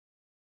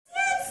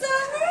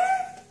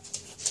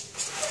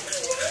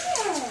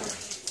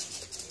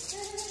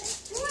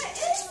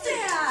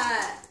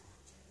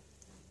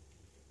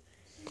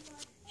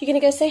going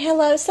to go say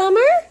hello, Summer?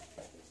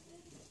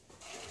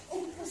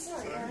 Oh,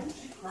 sorry, Aaron.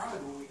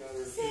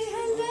 Say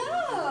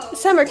hello.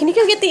 Summer, can you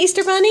go get the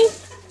Easter Bunny?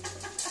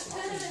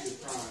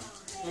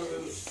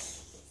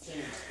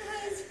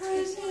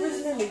 Where's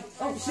Lily?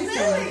 Oh, she's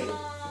coming.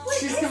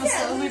 She's coming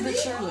slowly but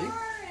surely.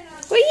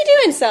 What are you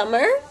doing,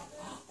 Summer?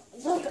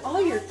 Look,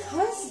 all your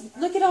cousins.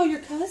 Look at all your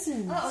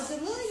cousins. Uh-oh,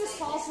 did Lily just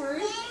fall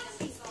through?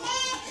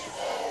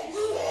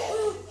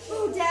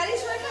 Oh,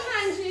 Daddy's right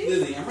behind you.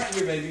 Lily, I'm right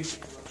here, baby.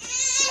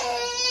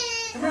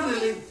 Come here,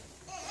 Lily.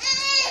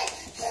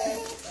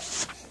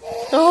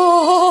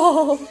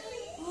 Oh.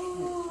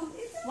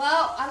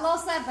 Well, I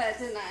lost that bet,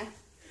 didn't I?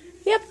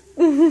 Yep.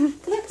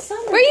 Look,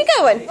 Summer. Where are you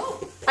going?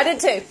 I did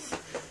too.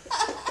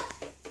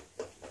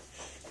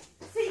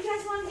 So you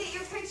guys want to get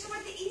your picture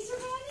with the Easter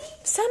Bunny?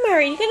 Summer,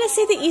 are you going to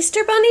see the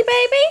Easter Bunny,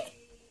 baby?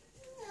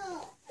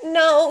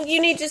 No,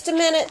 you need just a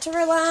minute to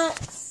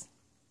relax.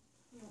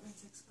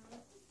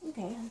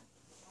 Okay.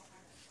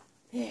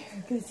 There,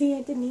 go see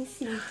Aunt Denise.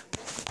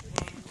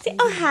 Say,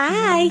 oh,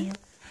 hi.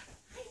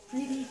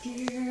 Pretty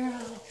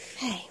girl.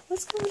 Hey,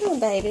 what's going on,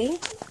 baby?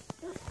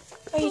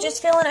 Are you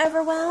just feeling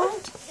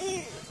overwhelmed?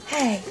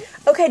 Hey,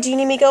 okay, do you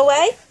need me to go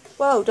away?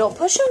 Whoa, don't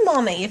push on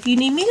Mommy. If you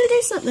need me to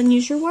do something,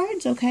 use your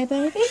words, okay,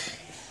 baby?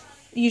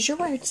 Use your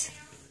words.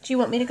 Do you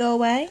want me to go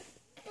away?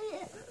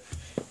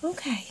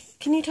 Okay.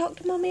 Can you talk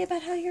to Mommy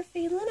about how you're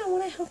feeling? I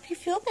want to help you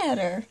feel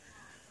better.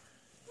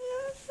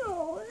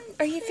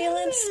 Are you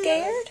feeling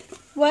scared?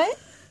 What?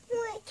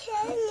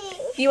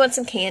 You want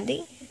some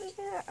candy?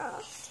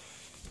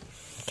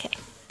 Okay.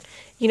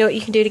 You know what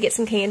you can do to get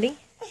some candy?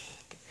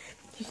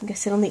 You can go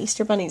sit on the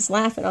Easter Bunny's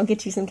lap and I'll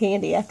get you some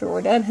candy after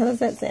we're done. How does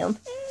that sound?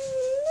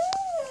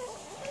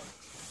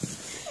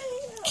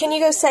 Can you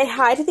go say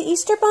hi to the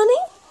Easter Bunny?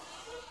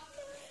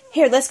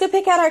 Here, let's go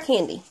pick out our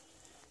candy.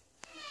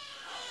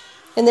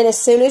 And then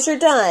as soon as you're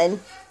done,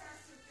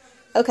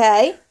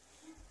 okay?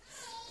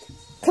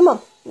 Come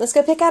on, let's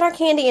go pick out our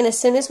candy, and as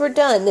soon as we're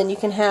done, then you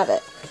can have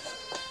it.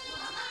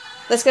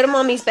 Let's go to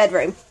Mommy's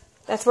bedroom.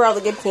 That's where all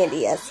the good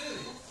candy is.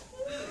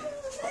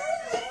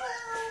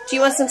 Do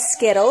you want some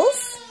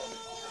Skittles?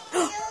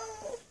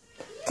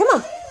 Come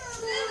on.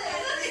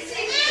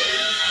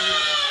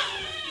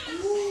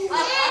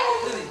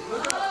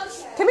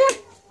 Come here.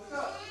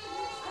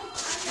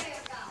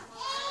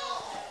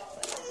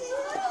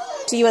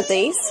 Do you want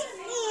these?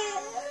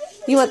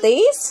 You want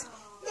these?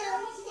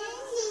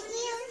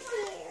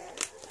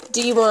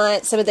 Do you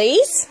want some of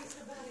these?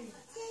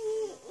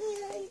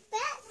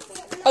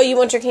 Oh, you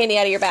want your candy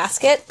out of your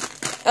basket?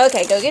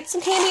 Okay, go get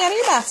some candy out of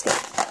your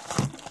basket.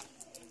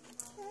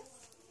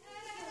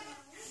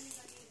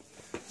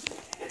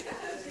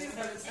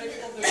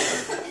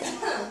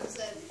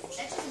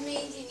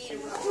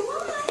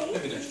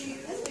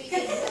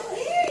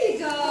 There you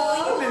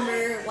go.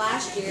 Remember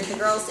last year the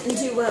girls didn't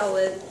do well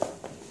with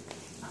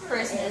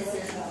Christmas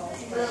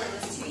and Lily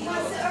was too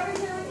young.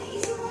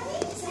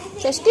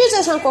 Just use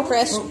this, Uncle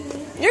Chris.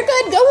 You're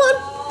good. Go on.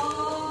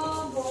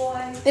 Oh,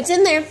 boy. It's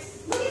in there.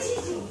 Look at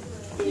Gigi.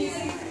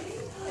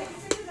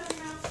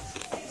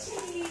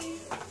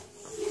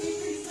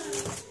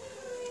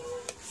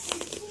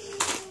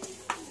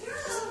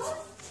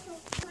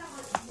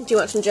 Do you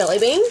want some jelly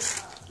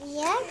beans?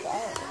 Yeah.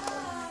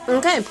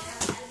 Okay.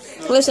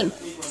 Listen.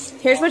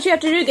 Here's what you have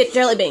to do to get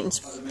jelly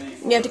beans.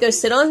 You have to go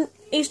sit on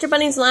Easter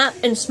Bunny's lap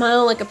and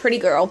smile like a pretty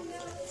girl.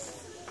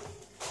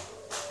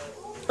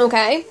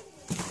 Okay?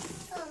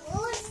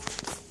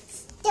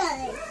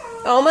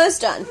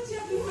 Almost done.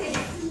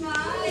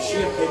 Does she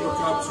have paper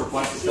cups or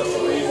plastic cups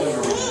for reason, or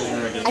is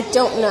it regular? I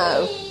don't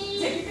know.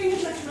 Take your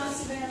fingers up to my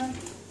Savannah.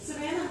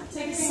 Savannah,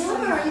 take your fingers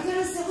Summer, are you going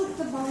to sit with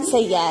the bunny?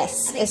 Say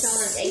yes. I think It's,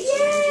 Summer's 18 and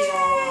you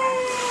are.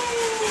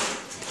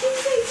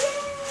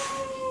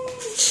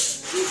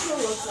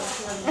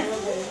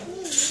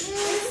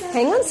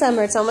 hang on,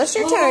 Summer. It's almost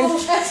your turn.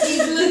 He's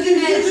looking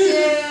at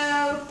you.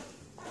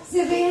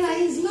 Savannah,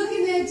 he's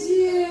looking at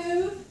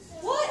you.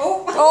 What?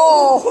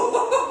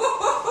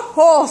 Oh.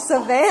 Oh,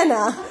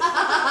 Savannah.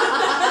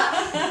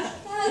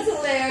 That's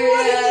hilarious.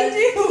 What are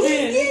you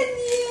doing?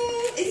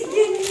 He's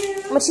getting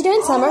you. What you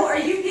doing, Summer? Are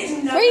you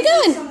getting Where are you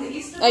nuggets going? from the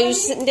Easter Are you Bunny?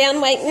 sitting down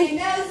waiting? He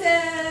knows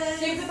it.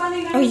 Give the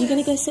bunny Are you noses.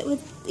 going to go sit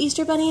with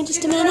Easter Bunny in just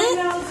a Give the bunny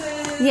minute?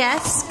 noses.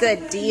 Yes,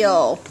 good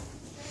deal.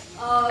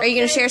 Are you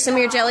going to share some of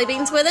your jelly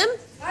beans with him? All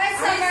right,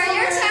 Summer,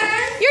 your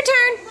turn. Your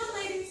turn. Come on,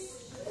 ladies.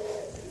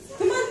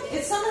 Come on,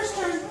 it's Summer's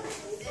turn.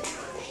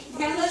 You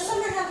gotta let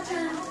Summer have a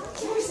turn.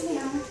 Come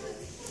Savannah.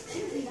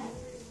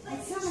 Let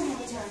Summer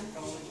have a turn.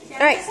 All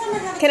right.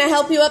 Can I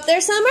help you up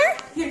there, Summer?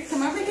 Here,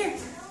 come over here.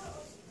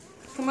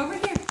 Come over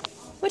here.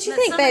 What you Let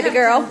think, Summer baby have a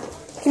girl? turn.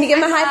 Can you give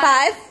him a high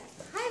five?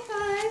 High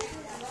five.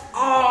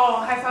 Oh,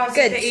 high five.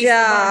 Good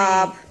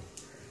job.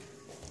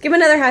 Give him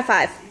another high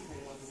five.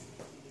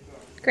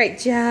 Great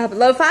job.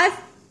 Low five?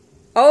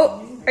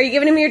 Oh, are you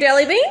giving him your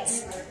jelly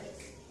beans?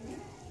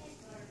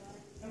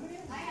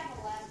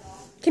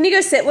 Can you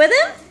go sit with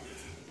him?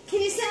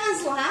 Can you sit on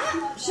his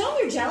lap? Show him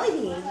your jelly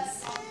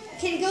beans.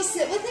 Can you go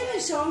sit with him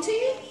and show them to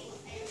you?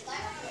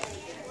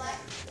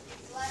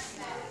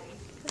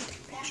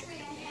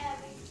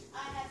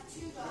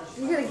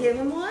 You gonna give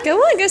him one? Go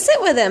on, go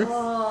sit with him.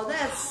 Oh,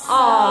 that's.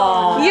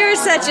 Aww. You're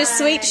such a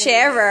sweet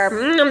sharer.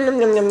 Nom, nom,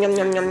 nom, nom,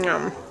 nom, nom,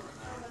 nom.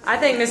 I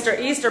think Mr.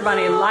 Easter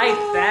Bunny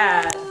liked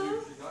that.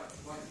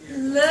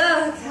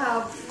 Look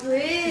how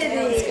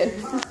pretty.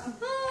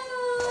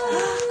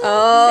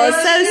 Oh,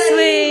 so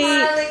sweet.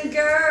 Smiling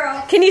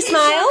girl. Can you Show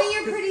smile? me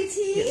your pretty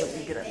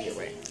teeth. Get out of your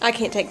way. I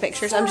can't take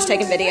pictures. I'm just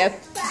taking video.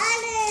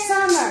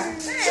 Summer.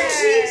 Show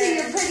Gigi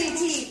your pretty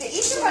teeth. The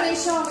Easter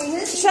Bunny's showing me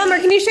his teeth. Summer,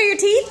 can you show your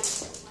teeth?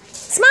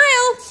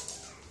 Smile.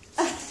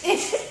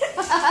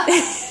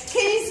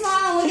 Can you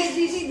smile? Look at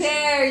Gigi.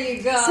 There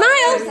you go. Smile.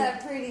 There's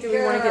that pretty Do girl.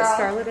 we want to get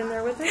Scarlett in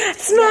there with her?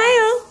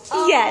 Smile.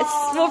 Yes,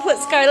 we'll put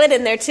Scarlett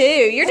in there too.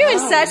 You're doing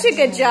such a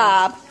good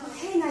job.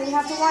 Okay, now you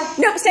have to watch.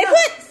 Nope, stay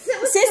put.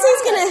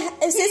 Sissy's gonna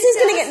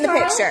get in the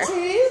picture.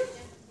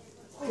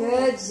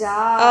 Good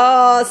job.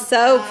 Oh,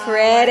 so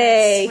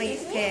pretty.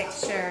 Sweet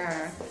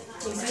picture.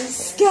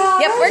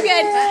 Scarlett. Yep, we're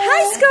good.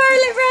 Hi,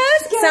 Scarlett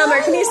Rose. Summer,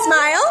 can you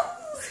smile?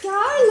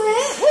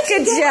 Scarlett. Where'd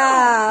Good you go?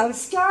 job.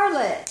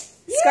 Scarlett.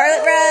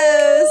 Scarlett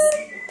Rose.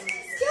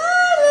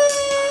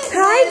 Scarlett.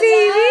 Hi,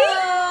 baby.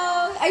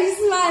 Hello. Are you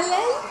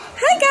smiling?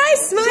 Hi, guys.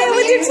 Smile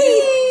with your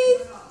teeth.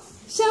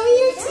 Show me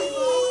your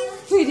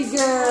teeth. Pretty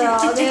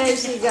girl. There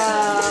she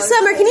goes.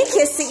 Summer, can you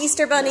kiss the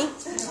Easter Bunny?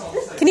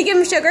 Can you give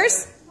him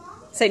sugars?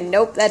 Say,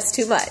 nope, that's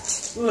too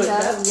much. Look,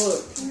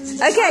 look.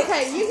 Okay,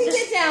 Okay, you can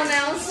get down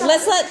now.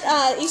 let's let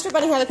Easter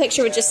Bunny have a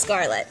picture with just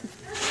Scarlett.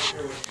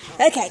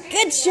 Okay,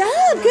 good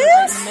job,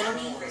 Goose.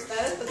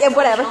 Yeah,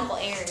 whatever. All Humble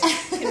area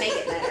to make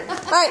it better.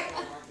 right.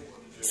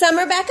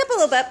 Summer, back up a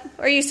little bit.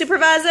 Are you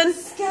supervising?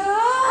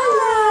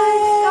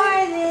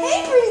 Scarlett.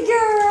 Hey, pretty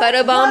girl.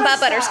 Photo bomb by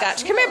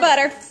Butterscotch. Come here,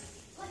 Butter.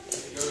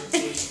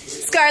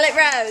 Scarlett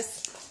Rose.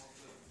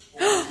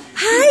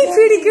 Hi,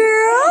 pretty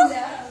girl.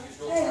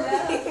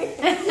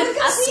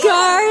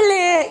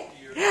 Scarlett.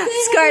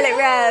 Scarlett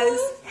Rose.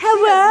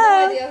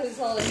 Hello. idea who's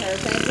holding her.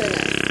 Thank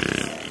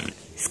goodness.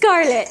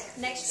 Scarlett.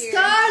 Next year,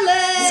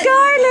 Scarlett.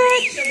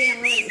 Scarlett. she'll be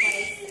in Lily's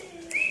place.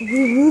 Woo,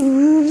 woo,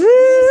 woo, woo.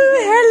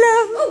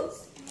 Hello.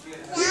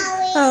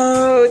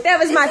 Oh, that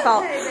was my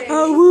fault.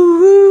 Oh, woo,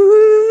 woo,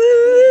 woo,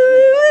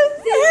 woo, woo.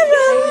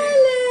 Hello.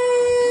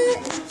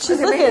 She's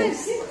looking.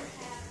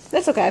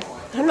 That's okay.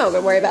 I'm not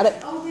going to worry about it.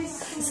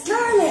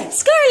 Scarlett.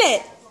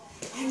 Scarlett.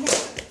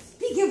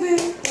 Peekaboo.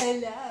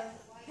 Hello.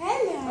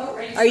 Hello.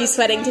 Are you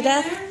sweating to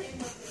death?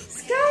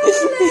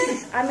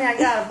 Scarlett. I mean, I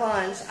got a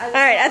bunch. All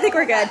right, I think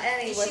we're good.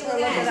 Anyway, look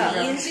it up.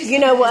 You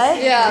know what?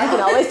 Yeah. You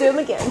can always do them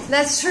again.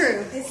 That's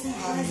true.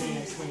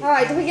 All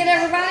right, did we get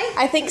everybody?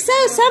 I think so.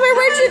 Summer,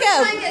 where'd you I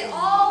go? get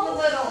all the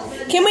little.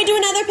 Can we do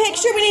another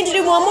picture? We need to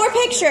do one more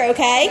picture,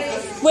 okay?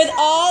 With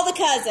all the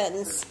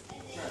cousins.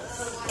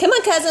 Come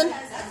on, cousin.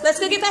 Let's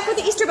go get back with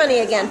the Easter Bunny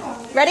again.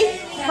 Ready?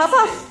 Hop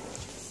off.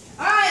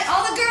 All right,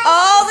 all the girls.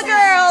 All the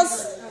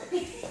girls.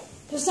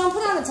 Just don't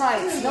put on the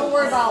tights. Don't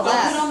worry about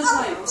that.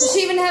 Does she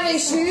even have any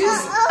shoes?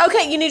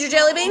 Okay, you need your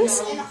jelly beans?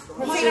 Her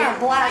feet aren't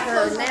black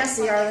or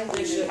nasty, are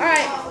they? All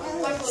right.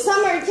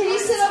 Summer, can you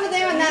sit over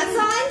there on that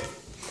side?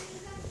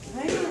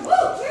 Woo,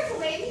 careful,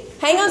 baby.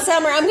 Hang on,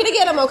 Summer. I'm going to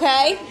get them,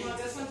 okay?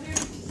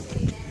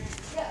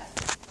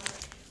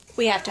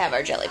 We have to have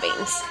our jelly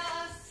beans.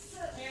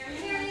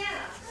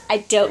 I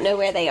don't know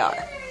where they are.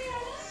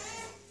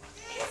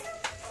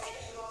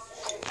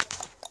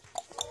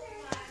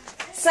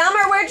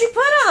 Summer, where'd you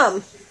put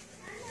them?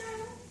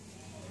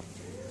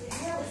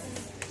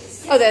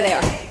 Oh, there they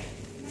are.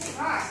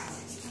 All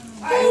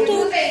right,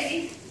 blue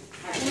baby.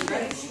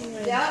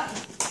 Yep.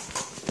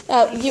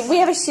 Oh, we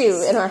have a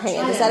shoe in our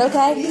hand. Is that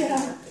okay?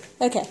 Yeah.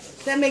 Okay.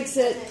 That makes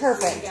it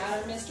perfect. Got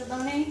her, Mr.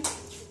 Bunny.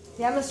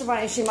 Yeah, Mr.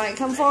 Bunny, she might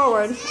come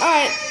forward. All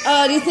right.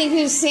 Do you think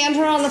you stand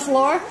her on the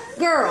floor?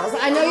 Girls,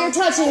 I know you're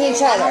touching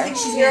each other.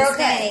 You're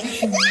okay.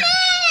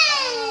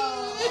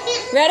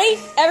 Ready?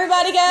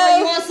 Everybody go. Oh,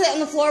 you want to sit on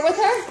the floor with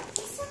her?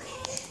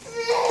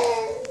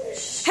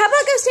 How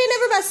about go stand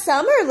over by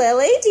Summer,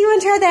 Lily? Do you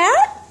want to try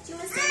that?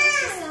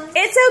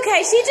 It's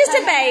okay. She's just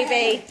a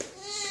baby.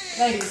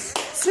 Ladies.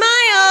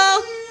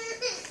 Smile.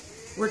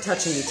 We're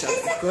touching each other.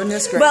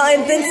 Goodness gracious. Well,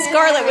 and then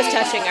Scarlett was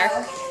touching her.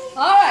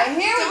 All right,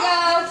 here we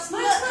go.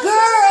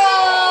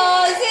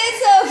 Girls,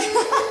 it's okay.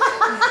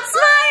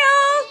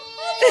 Smile.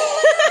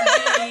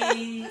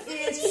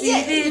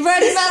 You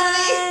ready,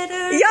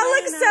 Melanie? Y'all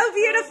look so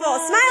beautiful.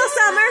 Smile,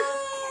 Summer.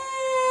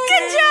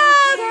 Good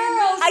job.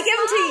 Girls, I give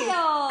them to you.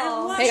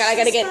 Hang on, I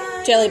gotta get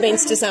jelly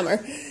beans to Summer.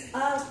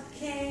 All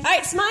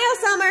right, smile,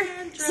 Summer.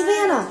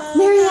 Savannah,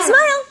 Marianne.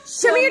 Smile.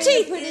 Show me your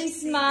teeth. Pretty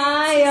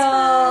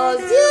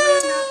smiles. Yay.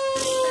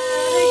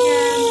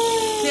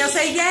 They'll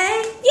say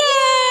yay.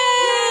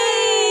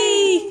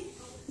 Yay!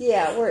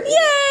 Yeah, we're.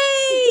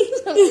 Yay!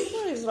 What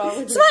is wrong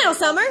with you? Smile,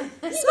 Summer.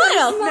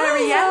 Smile.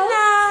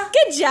 Mariana.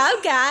 Good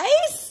job,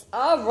 guys.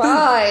 All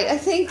right, I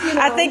think you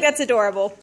know. I think that's adorable.